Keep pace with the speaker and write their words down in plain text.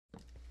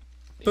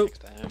next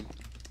time.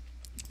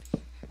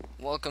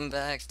 Welcome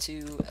back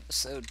to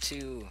episode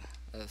 2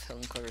 of Hilt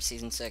and Quiver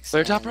season 6.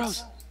 Clear top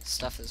rows.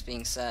 Stuff is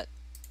being set.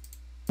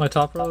 My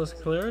top row is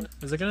cleared?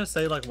 Is it gonna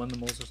say like when the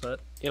moles are set?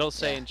 It'll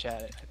say in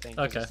chat, I think.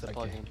 Okay. It's the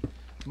plugin.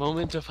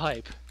 Moment of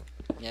hype.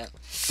 Yep.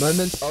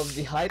 Moment of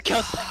the hype.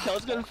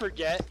 Kel's gonna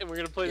forget, and we're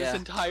gonna play this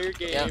entire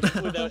game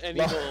without any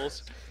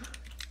goals.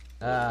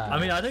 I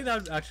mean, I think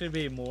that would actually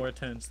be more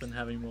tense than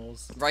having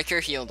moles. Riker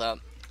healed up.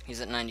 He's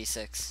at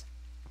 96.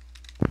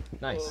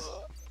 Nice.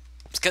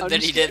 It's good I'm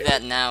that he scared. did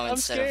that now I'm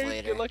instead scared. of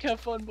later. Good luck, have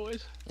fun,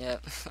 boys.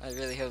 Yep. I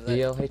really hope that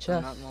DLHF.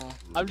 I'm not mole.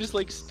 I'm just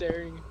like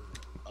staring.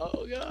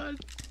 Oh god.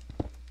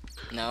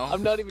 No.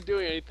 I'm not even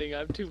doing anything.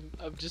 I'm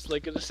just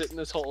like gonna sit in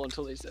this hole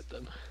until they set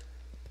them.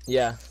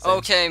 Yeah. Same.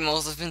 Okay,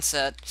 moles have been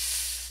set.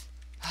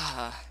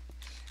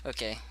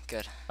 Okay,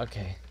 good.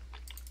 Okay.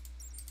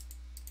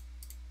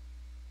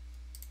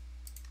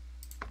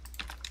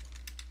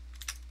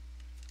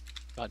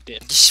 God damn.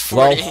 Just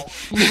 40.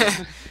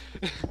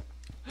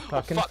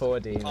 Fucking fuck.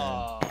 4D,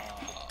 man.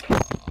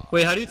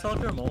 Wait, how do you tell if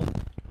you're a mole?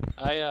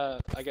 I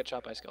got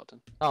shot by a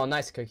skeleton. Oh,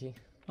 nice cookie.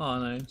 Oh,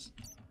 nice.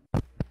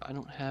 I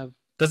don't have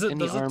Does it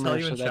any tell armor,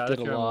 you in so that chat did if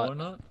a you're a mole lot. or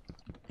not?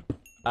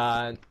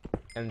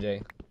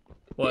 MJ.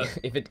 What?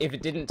 If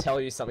it didn't tell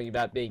you something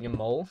about being a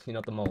mole, you're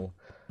not the mole.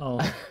 Oh.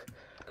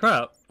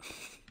 Crap.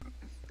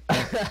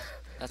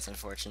 That's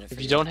unfortunate for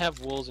If you don't have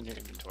wolves in your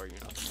inventory, you're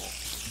not the mole.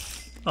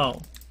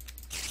 Oh.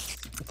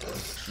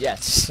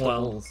 Yes.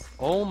 Well. Wolves.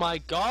 Oh my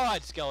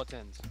god,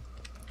 skeletons!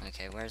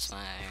 Okay, where's my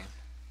iron?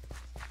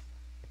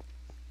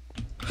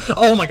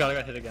 Oh my god, I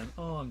got hit again.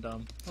 Oh, I'm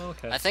dumb.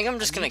 Okay. I think I'm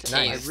just gonna Nice.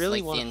 cave I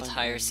really like the wanna find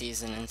entire iron.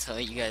 season until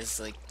you guys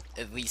like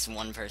at least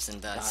one person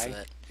dies, so Die?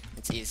 that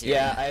it's easier.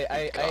 Yeah,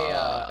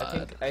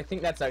 I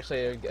think that's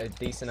actually a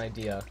decent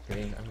idea.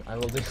 Green. I'm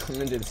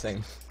gonna do the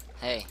same.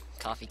 Hey,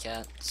 coffee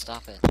cat,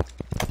 stop it.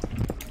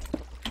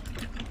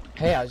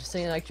 Hey, I was just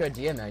saying I like your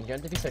idea, man. You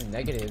don't have to be so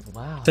negative.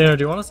 Wow. Tanner,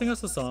 do you want to sing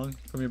us a song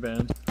from your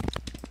band?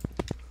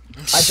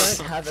 I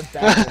don't have a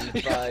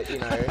band, but you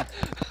know.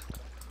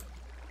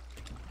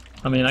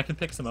 I mean, I can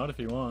pick some out if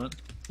you want.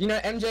 You know,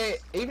 MJ.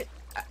 Even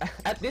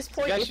at this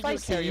point, guys if should I do a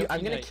see you, karaoke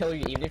I'm gonna night. kill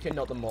you, even if you're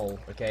not the mole.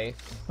 Okay.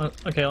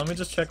 Okay, let me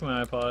just check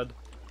my iPod.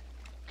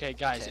 Okay,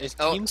 guys, Okay. is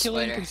Oh, team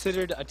killing spider.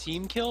 considered a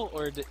team kill,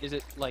 or is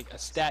it like a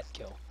stat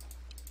kill?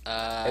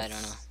 I don't know.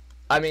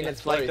 I mean, It's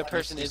it's like both. the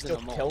person you isn't still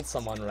a mole. killed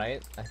someone,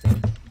 right? I think.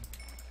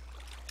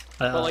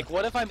 But like,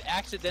 what if I'm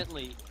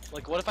accidentally,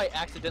 like, what if I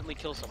accidentally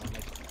kill someone?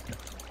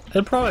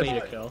 It'd probably be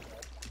a kill.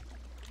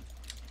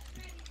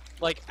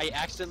 Like, I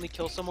accidentally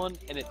kill someone,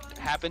 and it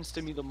happens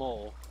to me the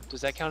mole.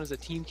 Does that count as a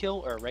team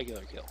kill or a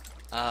regular kill?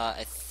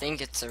 I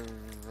think it's a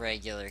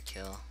regular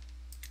kill.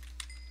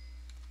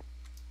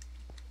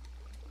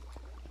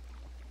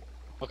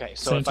 Okay,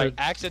 so if I Censored.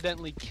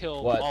 accidentally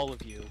kill What? all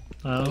of you,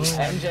 Oh.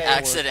 MJ,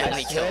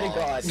 Accidentally I swear kill to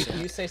all God, of if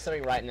you. you say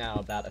something right now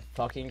about a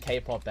fucking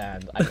K-pop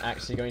band, I'm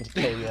actually going to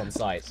kill you on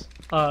sight.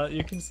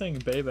 You can sing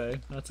Bebe.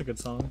 That's a good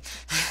song.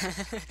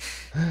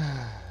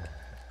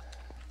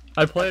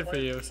 I play it for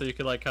you so you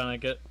could like kind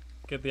of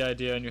get the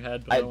idea in your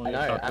head, but I I don't want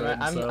know, to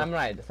copyright. I'm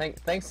right.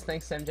 Thanks,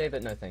 MJ,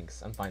 but no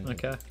thanks. I'm fine.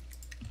 Okay.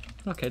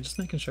 Okay, just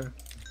making sure.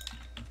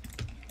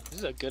 this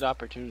is a good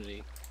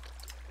opportunity.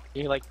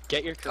 You can, like,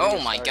 get your career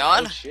Oh my started.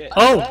 god. Oh, shit.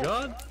 Oh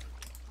god!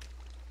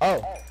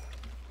 Oh,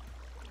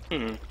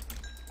 Hmm.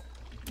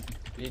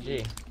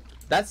 GG.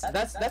 That's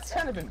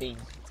kind of a mean.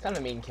 It's kind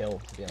of a mean kill,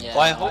 to be honest. Yeah.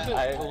 Well, I hope it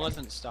I-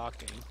 wasn't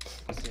stalking.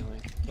 That's the only,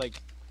 like,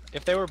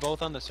 if they were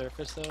both on the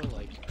surface though,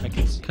 like, I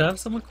could see. Could I have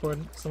someone's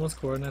coordinates?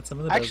 I'm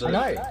in the Actually,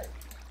 desert. no.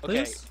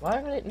 Okay, Please?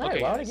 Why would it? No.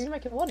 Okay, why would I guys. give you my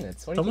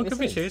coordinates? What do you Someone think could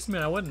be this is? chasing me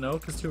and I wouldn't know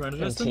because 2 render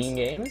In distance. team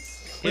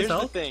games. here's the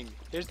help. thing.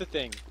 Here's the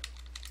thing.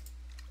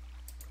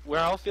 We're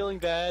all feeling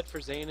bad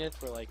for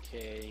Zenith. We're like,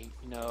 hey,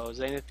 you know,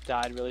 Zenith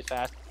died really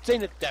fast.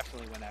 Zenith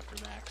definitely went after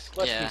Max.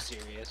 Let's Yeah. be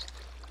serious.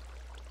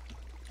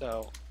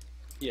 So,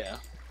 yeah,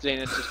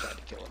 Zenith just tried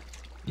to kill him.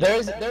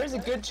 There is a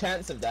good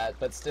chance of that,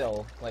 but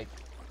still, like,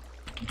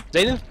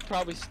 Zenith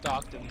probably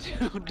stalked him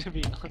too, to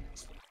be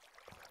honest.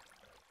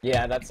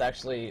 yeah, that's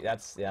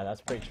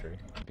pretty true.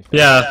 to be fair.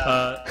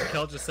 Yeah,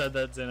 Kel just said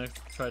that Xanax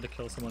tried to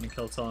kill someone and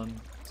killed on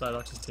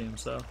Psydox's team,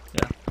 so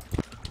yeah.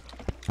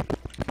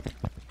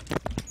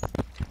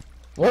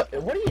 What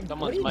are you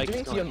Someone's mic is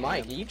doing to your going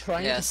mic? ham. Are you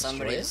trying Yeah, to destroy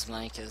somebody's it?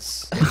 mic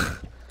is.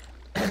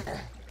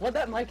 What'd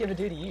that mic ever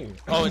do to you?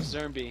 Oh, it's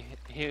Zermby.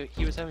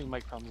 He was having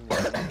mic problems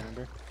in the game,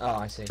 remember? Oh,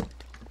 I see.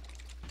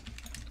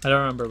 I don't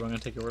remember, but I'm gonna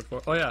take your word for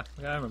it. Oh yeah,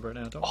 I remember it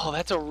now. Don't Oh,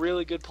 that's a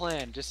really good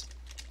plan. Just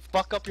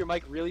fuck up your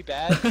mic really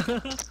bad.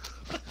 worry.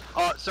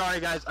 Oh, sorry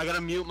guys, I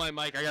gotta mute my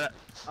mic. I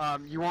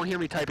gotta. You won't hear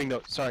me typing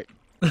though. Sorry.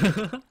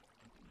 Oh,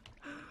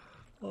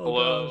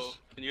 Hello, gosh.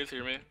 can you guys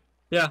hear me?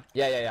 Yeah.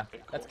 Yeah.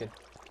 Okay, That's cool.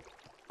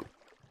 good.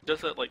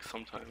 Does that like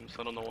sometimes,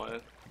 I don't know why.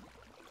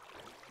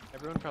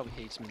 Everyone probably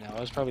hates me now. I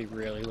was probably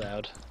really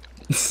loud.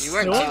 You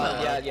weren't too What?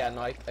 loud. Yeah.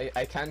 No,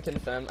 I can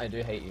confirm I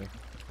do hate you.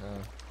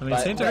 I mean,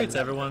 But- Saint but- hates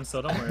everyone,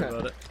 so don't worry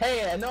about it.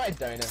 Hey, no, I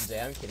don't,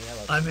 MJ. I'm kidding. I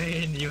love you. I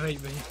mean, you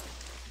hate me.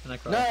 And I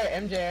cry. No,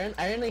 MJ,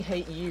 I only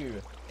hate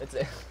you. It's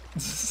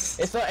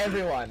It's not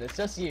everyone. It's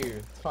just you.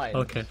 It's fine.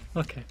 Okay,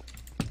 okay.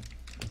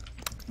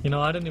 You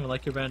know, I didn't even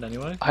like your band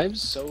anyway. I'm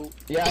so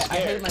Yeah, I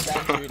hate scared. my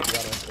band too, to be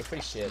honest. They're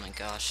pretty Oh shit. my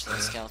gosh, that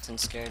skeleton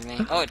scared me.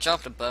 Oh, it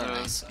dropped a bow.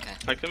 Nice. Okay.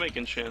 I can make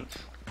enchants.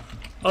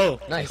 Oh,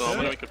 Nice. So I'm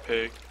gonna make a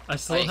pig. I Oh,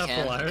 still you have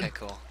can? full iron. Okay,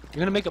 cool. You're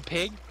gonna make a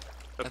pig?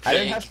 A A I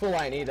didn't pig. have full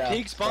line either.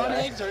 Pig spawn but,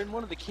 eggs are in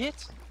one of the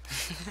kits?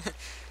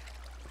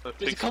 A Does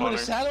pig it come with a spawner.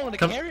 saddle and a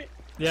Come- carrot?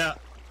 Yeah.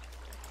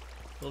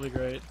 It'll be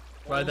great.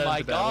 Ride Oh that my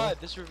into battle. god,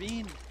 this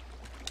ravine.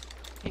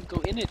 Can't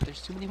go in it,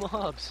 there's too many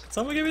mobs.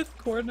 Someone give me the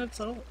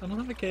coordinates. I don't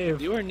have a cave.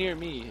 You are near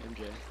me,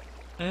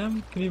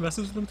 MJ. Can you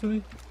message them to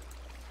me?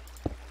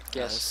 Yeah,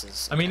 Yes. this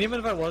is. I mean, even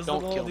if I was the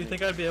Don't mole, kill do you me.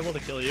 think I'd be able to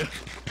kill you?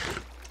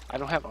 I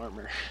don't have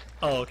armor.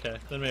 Oh, okay.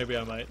 Then maybe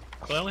I might.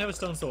 But I only have a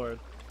stone sword.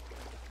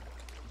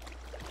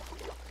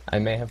 I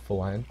may have full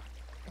line.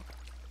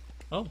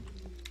 Oh.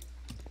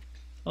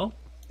 Oh.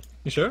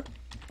 You sure?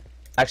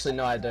 Actually,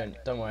 no, I don't.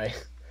 Don't worry.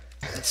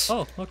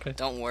 Oh, okay.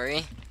 Don't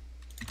worry.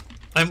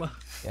 I'm.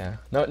 Yeah.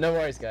 No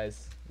worries,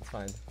 guys. It's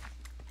fine.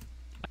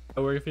 I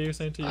worry for you,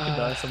 saying to you could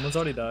die. Someone's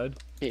already died.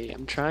 Okay,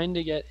 I'm trying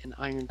to get an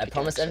iron I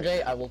promise, pickaxe MJ,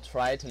 right I will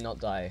try to not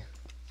die.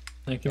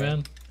 Thank you,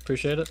 man.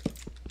 Appreciate it. No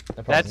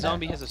now. problem. That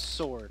zombie has a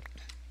sword.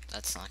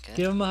 That's not good.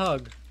 Give him a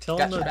hug. Tell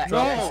him Got to your drop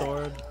back. the No!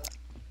 sword.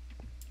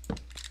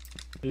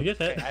 Did you get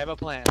hit? Okay, I have a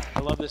plan. I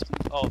love this.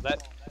 Oh,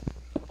 that.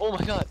 Oh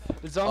my god,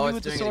 the Oh, zombie it's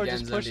with the doing it sword again,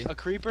 just pushed zombie. a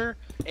creeper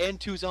and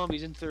 2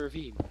 zombies into the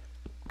ravine.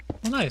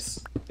 Oh, nice.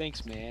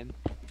 Thanks, man.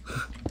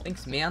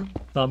 Thanks, man.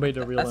 Zombie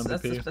the real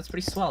MVP. That's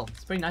pretty swell.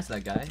 It's pretty nice of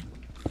that guy.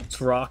 It's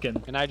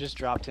rocking. And I just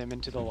dropped him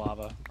into the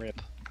lava.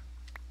 Rip.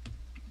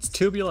 It's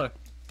tubular.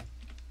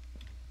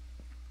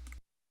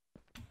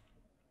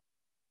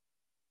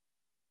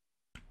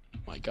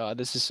 My god,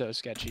 this is so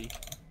sketchy.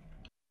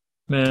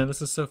 Man,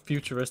 this is so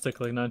futuristic,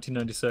 like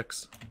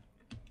 1996.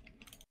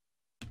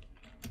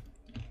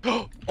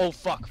 Oh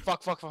fuck,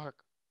 fuck, fuck, fuck.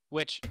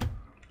 Which?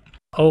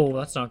 Oh,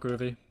 that's not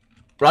groovy.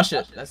 Rush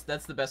it.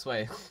 That's the best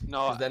way.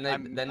 No, 'Cause then they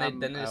I'm then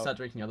they out. start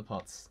drinking other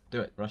pots.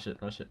 Do it. Rush it.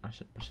 Rush it.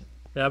 Rush it. Rush it.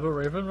 Yeah, but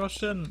Raven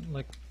rushed in,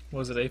 like, what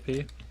was it, AP?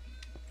 He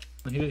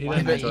Why, didn't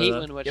I but enjoy hate that.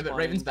 when witch Yeah, but spawns.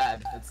 Raven's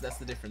bad. That's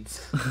the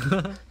difference.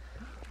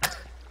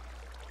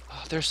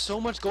 Oh, there's so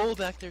much gold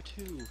back there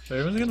too.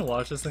 Raven's gonna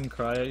watch this and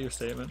cry at your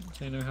statement.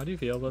 Shayner, how do you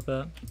feel about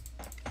that?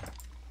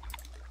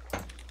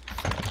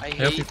 I hope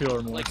you hate, feel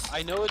remorse. like,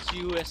 I know it's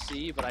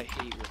USC, but I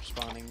hate rip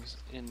spawnings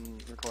in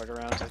recorder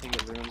rounds. I think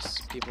it ruins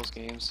people's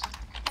games.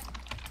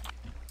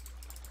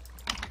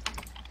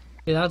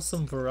 It adds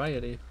some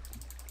variety.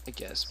 I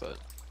guess, but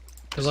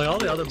Because, like, all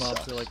the other really mobs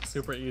sucks. are, like,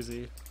 super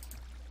easy.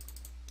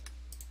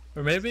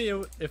 Or maybe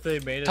if they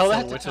made it Tell so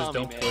that to witches Tommy,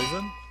 don't man.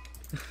 poison.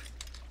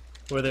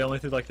 Where they only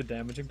do, like, the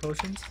damaging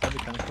potions. That'd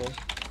be kind of cool.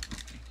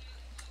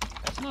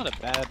 that's not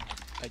a bad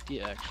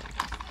idea, actually.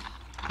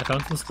 I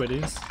found some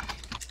squiddies.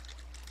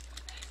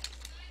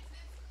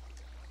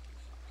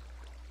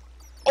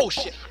 Oh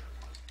shit!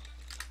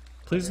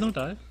 Please don't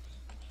die.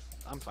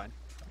 I'm fine.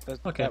 That,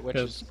 Okay, that witch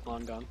good. is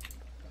long gone.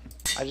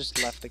 I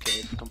just left the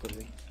cave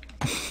completely.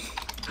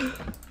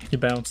 You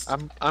bounced.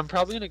 I'm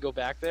probably gonna go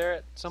back there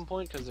at some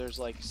point because there's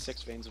like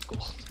 6 veins of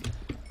gold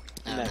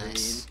in Oh, that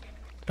nice. ravine.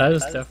 That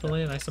is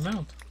definitely a nice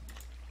amount.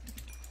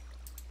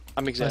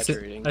 I'm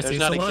exaggerating. I see There's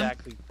not someone.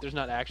 exactly. There's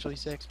not actually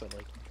 6, but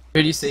like.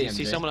 Who do you see? You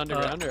see MJ? someone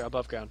underground or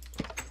above ground?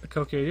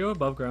 Koki, are you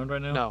above ground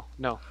right now? No,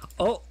 no.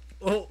 Oh!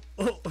 Oh!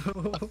 Oh!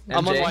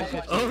 I'm on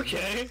MJ? Y50.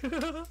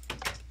 Okay!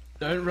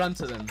 Don't run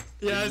to them.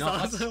 Yeah, I Do saw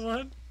not-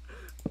 someone.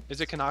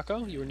 Is it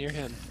Kanako? You were near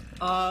him.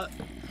 I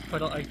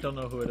don't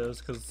know who it is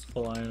because it's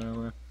full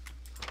iron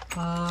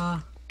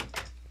armor.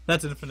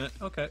 That's infinite.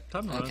 Okay,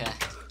 time to run. Okay.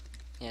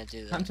 Yeah,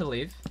 do Time that. to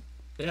leave.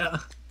 Yeah.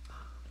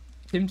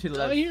 Team to I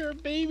left. hear a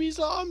baby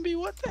zombie.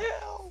 What the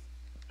hell?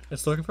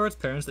 It's looking for its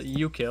parents that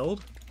you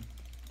killed.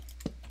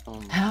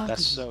 How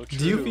That's could so true.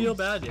 Do you feel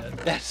bad yet?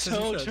 That's 'Cause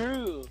so you should.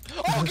 true.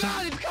 Oh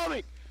god, it's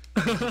coming!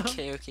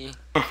 Okay, okay.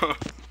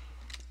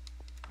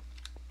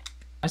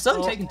 I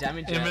started Oh, taking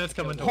damage. Eight yet. minutes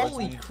coming towards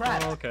Holy me.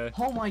 crap! Oh, okay.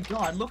 Oh my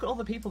god! Look at all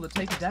the people that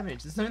take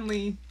damage. There's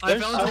only I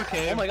There's found so- a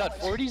cave. Oh my god,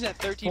 40's at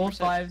 13%. 4,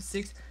 5,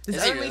 6. There's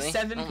Is it only really?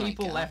 7 Oh my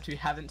people God. left who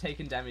haven't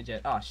taken damage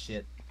yet. Oh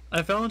shit.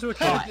 I fell into a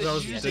cave God, because I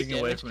was you just digging took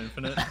away damage. from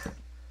infinite.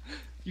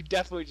 You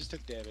definitely just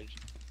took damage.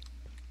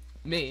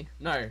 Me?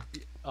 No.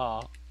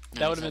 Aw. No,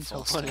 That would have it's been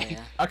at so full funny. scale,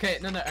 yeah. Okay,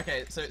 no.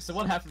 Okay, so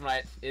what happened,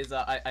 right? Is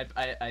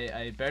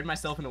I buried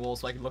myself in a wall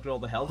so I could look at all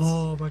the healths.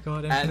 Oh my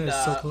god, infinite And is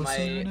so close to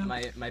me right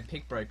now. my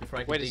pick broke before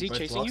I could Wait, dig is he both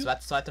chasing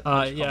blocks. you? So I had to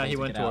push Yeah, combos he to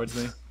went get out. towards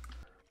me.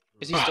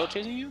 Is he still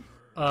chasing you?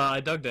 I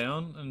dug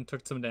down and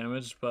took some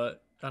damage,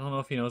 but I don't know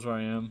if he knows where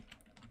I am.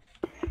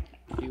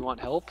 Do you want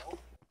help?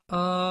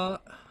 By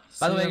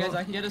the way, see, guys,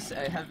 I can get us.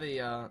 I have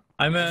the.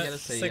 I'm I at get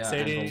us a,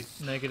 680, handle.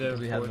 negative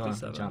We have a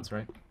 47. chance,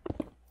 right?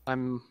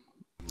 I'm.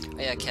 Oh,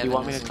 yeah, Kevin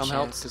want me has to come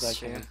help? enchants, 'Cause I it's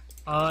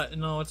true. can.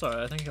 No, it's alright.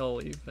 I think he'll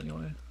leave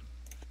anyway.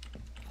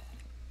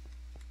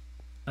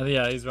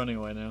 Yeah, he's running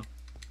away now.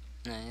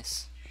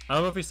 Nice. I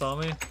don't know if he saw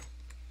me.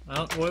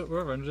 What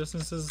run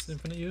distance does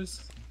infinite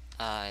use?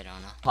 I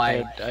don't know.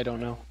 Hi. I don't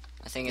know.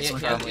 I think it's Yeah,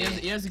 probably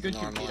he has a good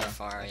normal computer.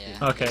 FR,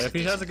 yeah. Okay, if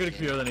he has a good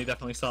computer, then he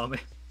definitely saw me.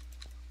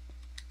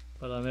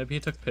 But maybe he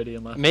took pity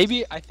and left.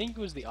 Maybe I think it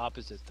was the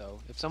opposite though.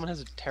 If someone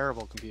has a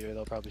terrible computer,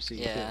 they'll probably see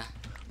you Yeah.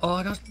 Oh,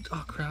 I got.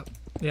 Oh crap.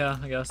 Yeah,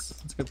 I guess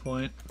that's a good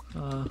point.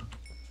 I'm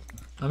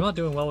not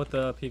doing well with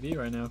the PV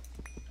right now.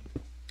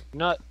 too.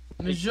 Not.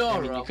 Mjora, I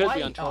mean, you could why?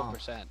 be on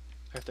 12%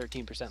 or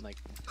 13% like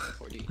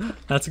 4D.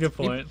 That's a good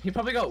point. He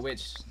probably got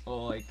witched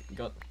or like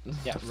got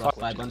Yeah, rocked fuck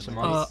by a witches, bunch of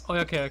man. mobs. Oh,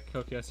 okay,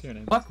 okay, I see your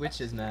name. Fuck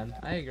witches, man.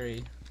 I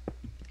agree.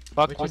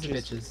 Fuck Witches and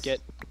witches, bitches. get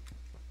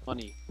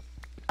money.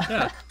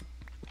 Yeah.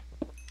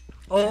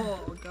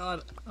 Oh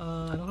god.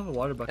 I don't have a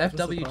water bucket.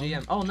 That's the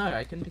FWGM. Oh no,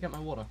 I couldn't pick up my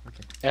water.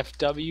 Okay.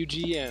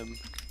 FWGM.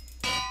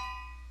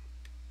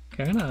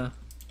 Kinda.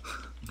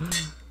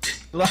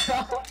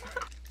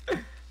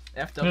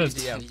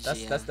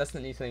 FWGM. That's the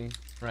new thing,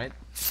 right?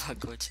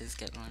 Fuck witches,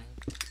 get money.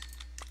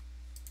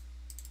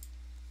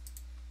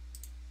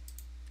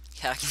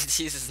 Cactus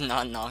is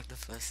not an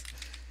octopus.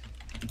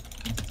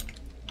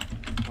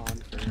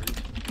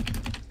 Confirmed.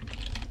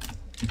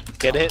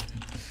 Get it?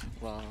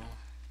 Well,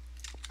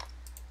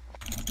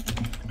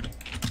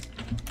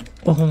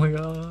 Oh my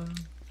god.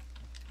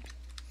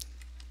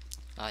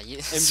 you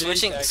MJ's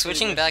switching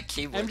actually with- back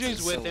keyboards. MJ's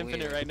is with so Infinite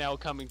weird. right now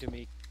coming to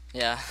me.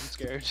 Yeah, I'm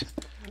scared.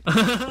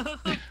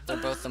 they're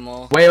both the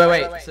mole. Wait.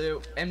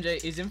 So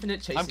MJ is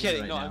Infinite chasing I'm kidding.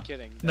 you right No, now? I'm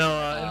kidding. No,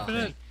 Oh,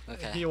 Infinite.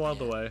 okay, He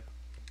waddled yeah. away.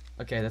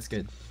 Okay, that's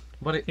good.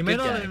 What? He may good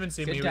not guy. even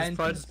see Good me. He guy was and-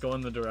 probably just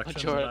going the direction.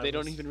 that Mjora, I they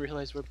don't was. even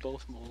realize we're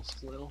both moles.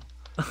 Little.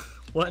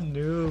 What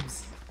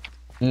noobs?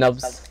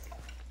 Nubs.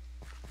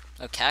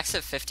 Oh, Cax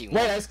at 51.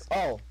 Wait,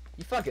 oh,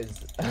 you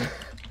fuckers.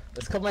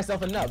 Let's call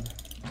myself a nub.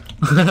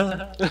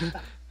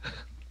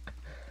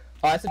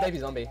 Oh, that's a baby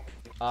zombie.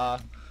 No,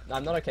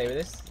 I'm not okay with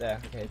this. There,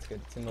 okay, it's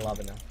good. It's in the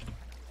lava now.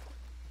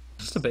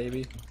 Just a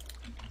baby.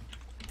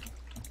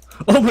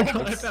 Oh my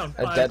god! I It's found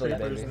a 5 deadly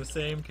creepers baby. in the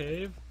same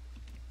cave.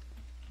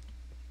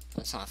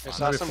 That's not I fun.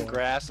 saw Very some fun.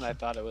 grass and I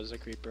thought it was a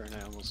creeper and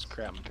I almost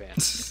crapped my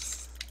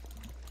pants.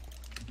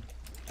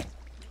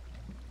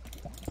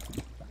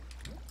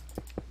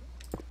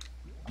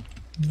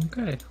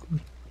 Okay.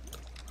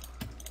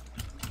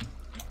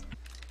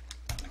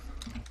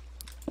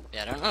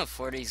 Yeah, I don't know if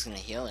 40's gonna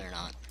heal or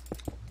not.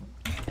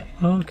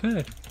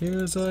 Okay.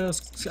 Here's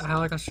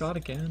how I got shot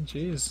again.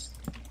 Jeez.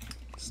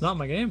 It's not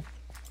my game.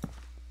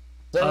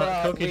 So,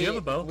 Koki, do you have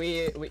a bow?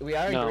 We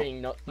are No.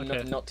 agreeing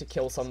Okay. not to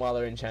kill someone while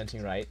they're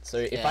enchanting, right? So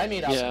if Yeah. I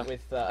meet up Yeah.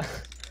 with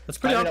It's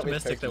pretty Find it up with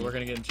optimistic that Koki. we're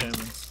gonna get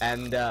enchantments.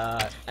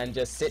 and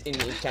just sit in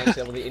the enchanting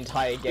level the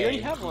entire We already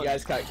game, have you one.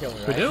 guys can't kill me,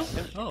 right? We do?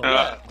 Oh.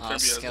 Oh, Kirby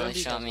has Skelly Kirby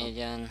shot has me one.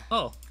 again.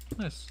 Oh,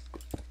 nice.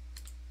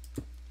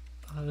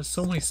 There's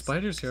so many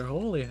spiders here.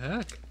 Holy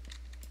heck.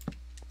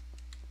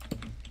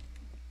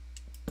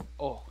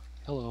 Oh,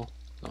 hello,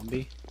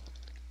 zombie.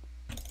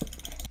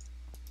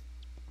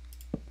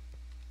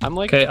 I'm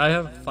like, Okay, I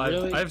have 5.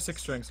 really- I have 6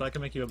 strings, so I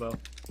can make you a bow.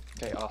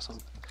 okay, awesome.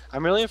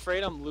 I'm really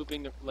afraid I'm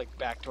looping like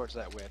back towards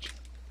that witch.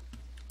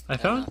 I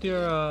found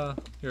your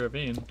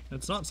ravine.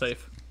 It's not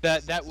safe.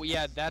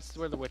 Yeah, that's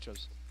where the witch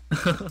was.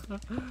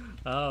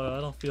 Oh, I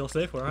don't feel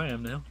safe where I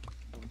am now.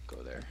 Don't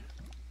go there.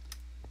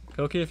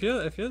 Koki, if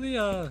you're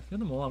the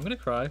mole, I'm gonna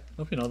cry.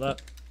 Hope you know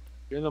that.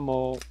 You're the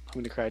mole.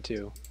 I'm gonna cry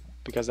too,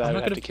 because I I'm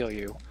would not have gonna- to kill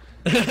you.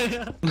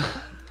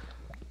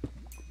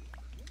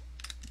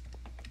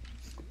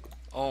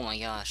 Oh my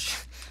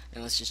gosh. I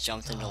almost just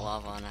jumped into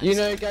lava on You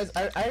accident. know,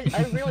 guys,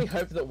 I really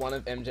hope that one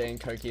of MJ and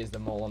Koki is the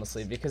mole,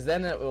 honestly, because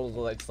then it will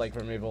like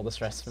remove all the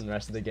stress from the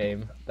rest of the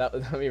game. That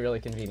would be really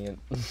convenient.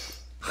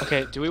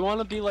 Okay, do we want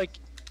to be like?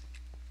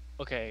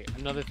 Okay,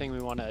 another thing we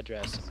want to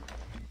address.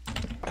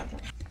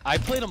 I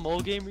played a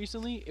mole game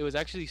recently. It was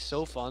actually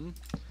so fun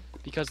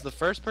because the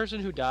first person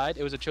who died,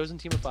 it was a chosen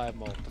team of 5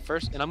 mole. The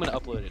first, and I'm gonna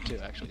upload it too,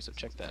 actually. So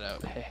check that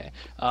out.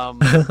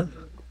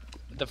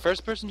 The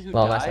first person who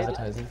Well, nice died,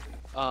 advertising.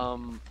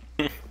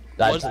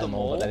 Was Was the the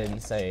mole, but I mole?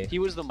 didn't say. he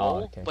was the Oh,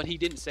 mole, okay. but he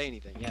didn't say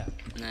anything. Yeah.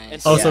 Nice.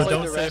 And Oh, we so played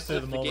don't the say rest to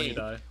of the the mole when you game.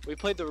 die. We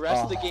played the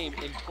rest of the Oh. game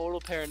in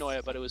total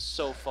paranoia, but it was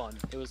so fun.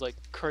 It was like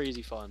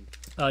crazy fun.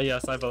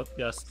 Yes, I vote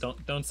yes.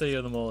 Don't say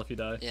you're the mole if you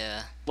die.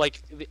 Yeah.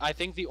 Like I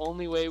think the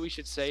only way we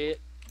should say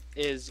it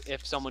is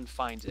if someone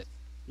finds it.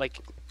 Like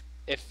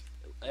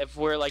if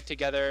we're like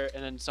together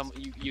and then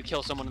you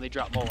kill someone and they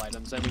drop mole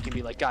items, then we can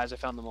be like, guys, I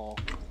found the mole.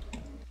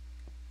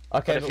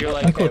 Okay, But if but you're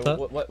what, like- okay, I'm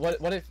cool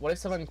with what if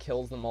someone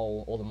kills the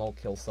mole or the mole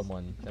kills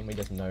someone? Then we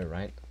just know,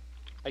 right?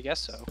 I guess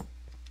so.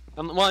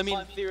 Well, I mean,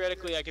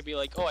 theoretically, I could be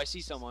like, oh, I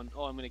see someone.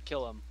 Oh, I'm gonna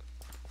kill him.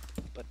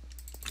 But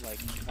like,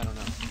 I don't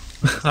know.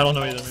 I don't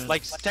know either, man.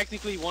 Like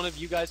technically, one of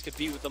you guys could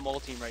be with the mole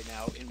team right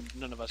now, and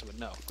none of us would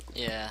know.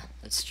 Yeah,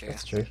 that's true.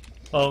 That's true.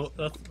 Oh,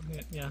 that's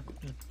yeah.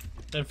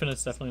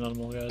 Infinite's definitely not a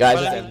mole, guys. Guys,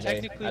 But it's I mean, MJ.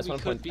 technically, I just we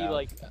wanna could point be out.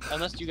 like,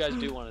 unless you guys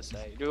do want to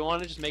say. Do we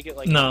want to just make it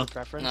like No. a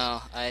preference?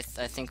 No, I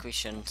think we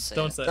shouldn't say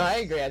Don't it. say. No, I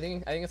agree. I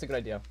think it's a good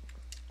idea.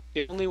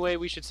 The only way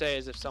we should say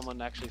is if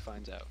someone actually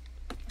finds out.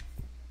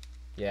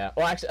 Yeah.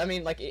 Well, actually, I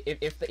mean, like,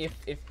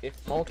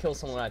 if mole kills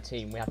someone on our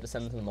team, we have to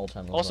send them to the mole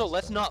channel. as Also, well,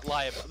 let's so- not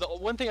lie about. The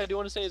one thing I do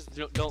want to say is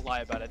don't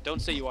lie about it.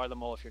 Don't say you are the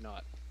mole if you're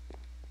not.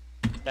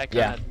 That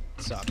Yeah. kind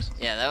of sucks.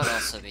 Yeah, that would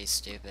also be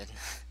stupid.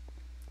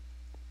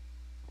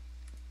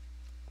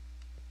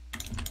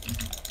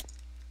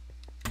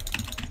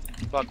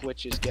 Fuck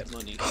witches, get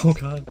money. Oh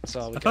god. That's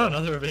all we I got. found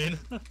another ravine.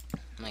 Oh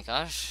my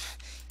gosh.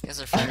 You guys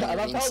are I finding love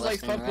how ravines like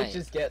left and fuck right.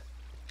 witches get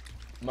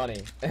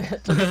money.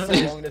 It took us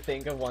so long to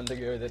think of one to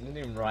go that didn't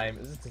even rhyme.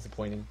 This is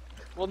disappointing.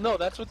 Well, no,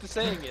 that's what the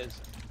saying is.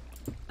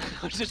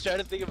 I was just trying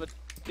to think of a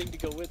thing to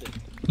go with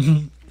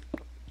it.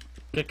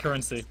 Get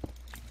currency.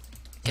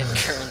 Get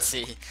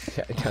currency.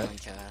 Yeah, Oh okay.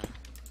 my god.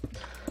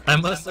 I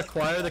must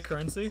acquire the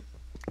currency.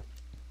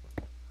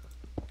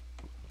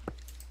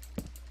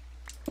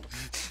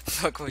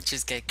 Fuck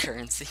witches get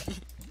currency.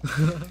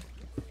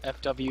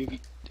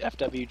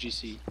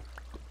 FWGC.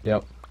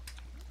 Yep.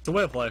 It's a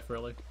way of life,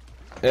 really.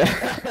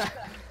 Yeah.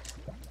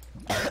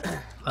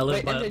 I live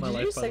Wait, my Andrew, did you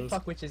life just by say those.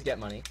 fuck witches get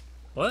money?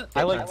 What?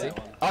 I like Currency? that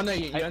one. Oh no,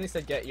 you only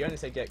said get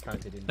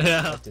currency, didn't you?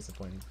 Yeah. That's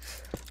disappointing.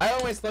 I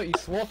always thought you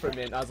swore for a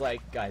minute. I was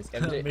like, guys,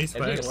 MJ, Me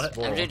swearing, just what?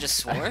 swore. MJ just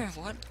swore?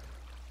 What?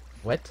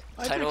 What?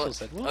 I Title. actually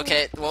said, what?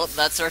 Okay, well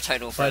that's our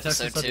title for By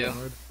Texas episode said the 2.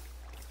 N-word.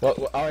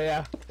 What? Oh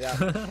yeah, yeah.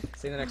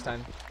 See you the next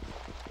time.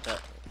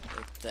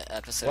 The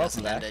episode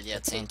Welcome hasn't back. ended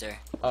yet, Sainter.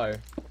 Oh.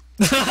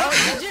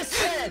 Oh, you just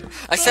said.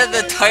 I said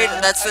the title.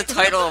 That's the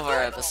title of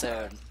our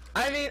episode.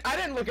 I mean, I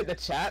didn't look at the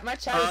chat. My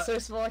chat is so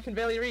small I can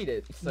barely read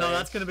it. So. No,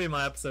 that's gonna be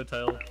my episode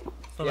title.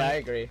 Yeah, I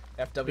agree.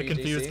 The FWGC.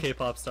 confused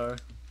K-pop star.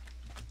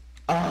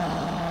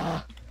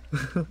 Ah.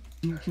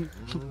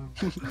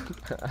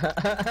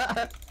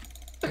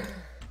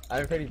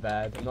 I'm pretty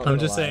bad. I'm, not I'm gonna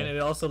just lie. saying, it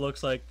also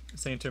looks like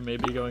Sainter may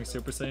be going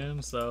Super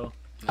Saiyan, so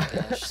Oh my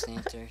gosh,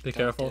 Sainter. Be don't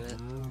careful. do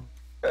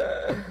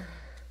it.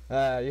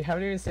 You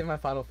haven't even seen my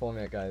final form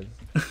yet, guys.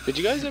 Did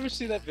you guys ever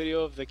see that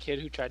video of the kid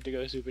who tried to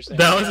go Super Saiyan?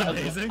 That was I lo-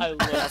 amazing. I love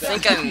I that.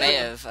 think I may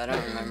have. I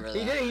don't remember He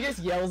that. did. He just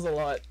yells a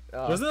lot.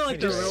 wasn't it like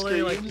He the just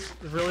really screams.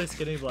 really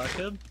skinny black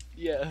kid?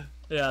 Yeah.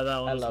 Yeah, that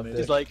one I was loved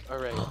amazing. He's like,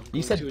 alright.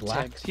 You said to black?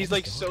 attempt. He's Oh my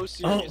like so God.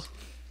 serious.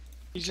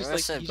 He's just Mjora like,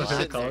 said he's black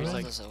just sitting there. color? He's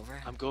world like, is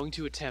over. I'm going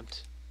to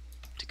attempt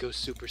to go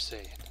Super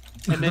Saiyan.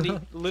 And then he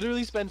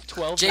literally spends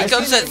 12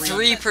 Jacob's at minutes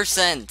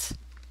 3%.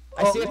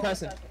 I see a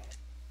person.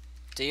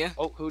 Do you?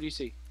 Oh, who do you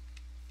see?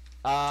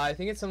 I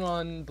think it's someone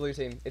on blue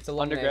team. It's a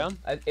long name. Underground?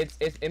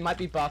 It might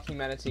be Barking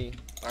Manatee.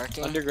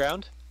 Barking?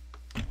 Underground?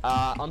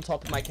 On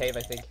top of my cave,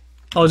 I think.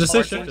 Oh, just say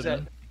Barking's shifted, at,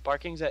 man.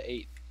 Barking's at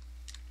 8.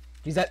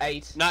 He's at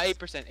 8. Not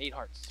 8%, 8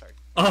 hearts, sorry.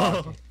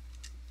 Oh,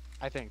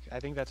 I think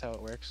that's how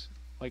it works.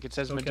 Like it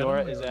says Okay.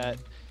 Mjora is at,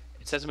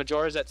 it says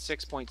Mjora is at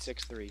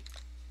 6.63.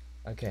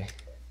 Okay.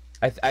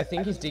 I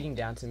think he's digging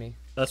down to me.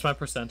 that's my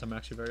percent. I'm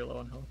actually very low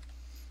on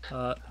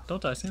health.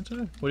 Don't die,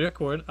 Sainter. What are you at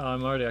cord? Oh,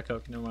 I'm already at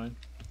coke. Never mind.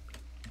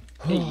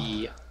 Hey.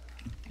 You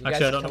Actually,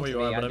 guys I don't know come where to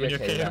you are, me, but I'd I'm be in your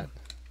okay with cave. that.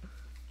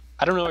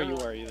 I don't know where you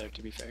are either,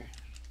 to be fair.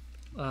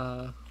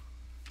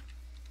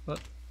 What?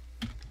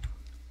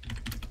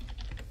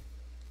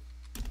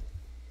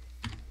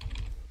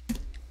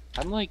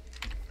 I'm like,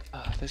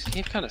 this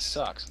cave kind of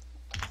sucks.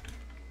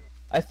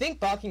 I think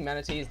Barking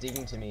Manatee is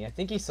digging to me. I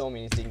think he saw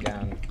me and he's digging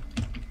down.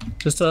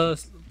 Just smelt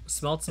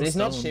But some he's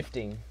stone. not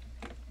shifting.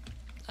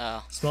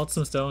 Oh. Smelt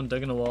some stone,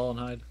 dig in a wall, and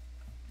hide.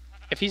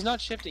 If he's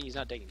not shifting, he's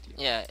not digging to you.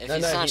 Yeah, if No,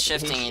 he's no, not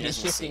shifting, he he's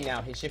doesn't shifting see.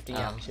 now. He's shifting Oh,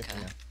 now. He's shifting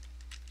okay.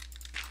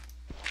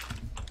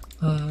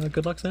 now.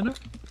 Good luck, Sainter.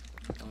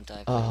 Don't die,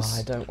 please. Oh,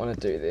 I don't want to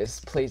do this.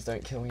 Please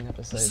don't kill me in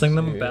episode Sing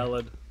them a 2.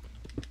 ballad.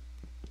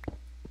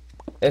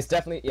 It's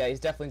definitely, yeah, he's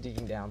definitely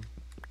digging down.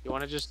 You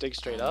want to just dig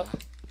straight up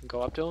and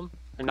go up to him?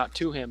 Or not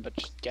to him, but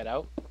just get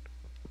out?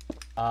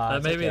 That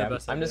It's may be okay. the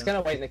best I'm just idea.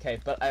 gonna wait in the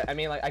cave, but I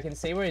mean, like, I can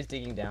see where he's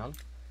digging down,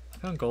 I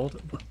found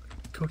gold.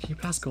 Coke, you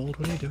passed gold.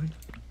 What are you doing?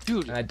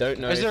 Dude, and I don't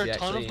know is if there he a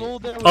ton actually... of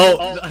gold there?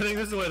 Oh, I think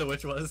this is where the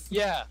witch was.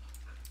 Yeah.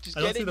 Just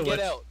I don't get see in, the get witch,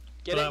 out.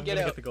 Get but in, I'm get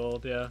gonna out. get the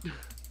gold, yeah.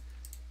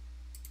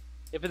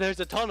 If there's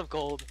a ton of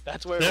gold,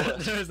 that's where it There,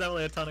 was. there's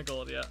definitely a ton of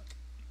gold, yeah.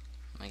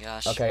 Oh my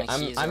gosh, Okay, my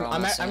keys are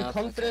almost I'm up.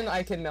 confident Okay.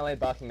 I can melee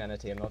Barking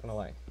Manatee. I'm not gonna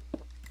lie.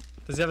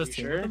 Does he have his You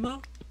team sure? with him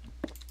though?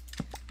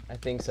 I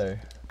think so.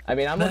 I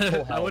mean, I'm not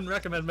full I health. wouldn't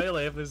recommend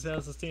melee if he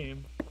has his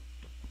team.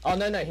 Oh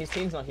no, his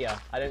team's not here.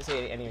 I don't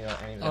see any of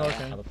the Oh,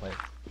 okay. other players.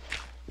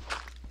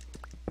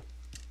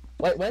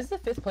 Wait, where's the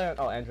 5th player?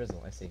 Oh,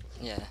 Andrizzle, I see.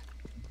 Yeah.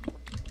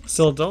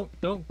 Still,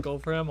 don't go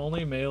for him.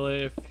 Only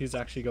melee if he's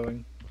actually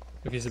going,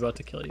 if he's about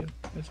to kill you.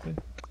 Basically.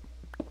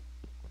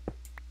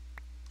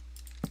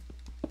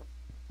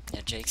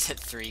 Yeah, Jake's at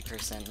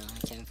 3% now.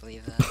 I can't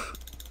believe that.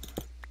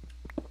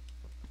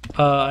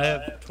 I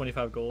have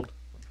 25 gold.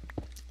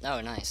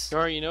 Oh, nice.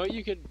 Nora, you know what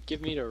you could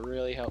give me to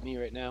really help me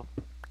right now?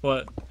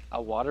 What?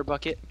 A water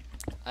bucket?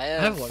 I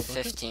have have a water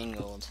bucket. 15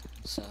 gold,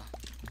 so.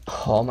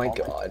 Oh my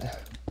god.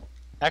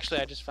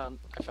 Actually, I found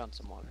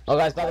some water. Oh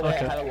guys, by the way,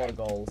 Okay. I had a lot of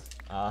gold.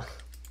 I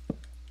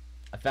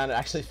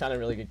actually found a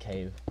really good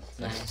cave.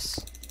 Nice.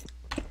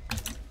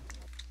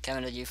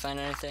 Kevin, did you find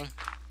anything?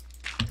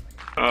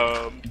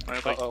 I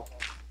have like Uh-oh.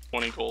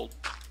 20 gold.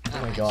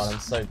 Oh my god, I'm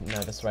so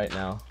nervous right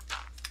now.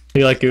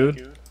 You like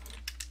good?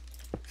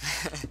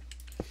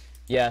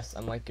 Yes,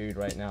 I'm like good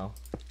right now.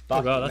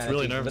 Oh god, Barking that's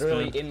really Manatee's nervous,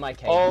 literally man. in my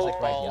cave. Oh, He's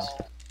like right balls.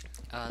 here.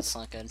 Oh, that's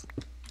not good.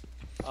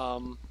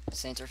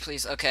 Sainter,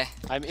 please. Okay.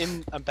 I'm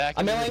back.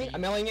 I'm in mailing the him.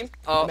 I'm mailing him.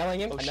 Oh. I'm mailing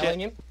him. Oh, I'm shit. mailing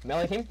him.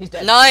 Mailing him. He's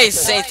dead.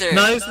 Nice, That's Sainter.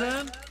 Nice,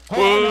 man. Oh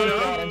my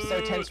god, I'm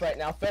so tense right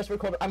now. First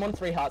record. I'm on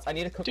 3 hearts. I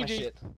need to cook my GG. shit.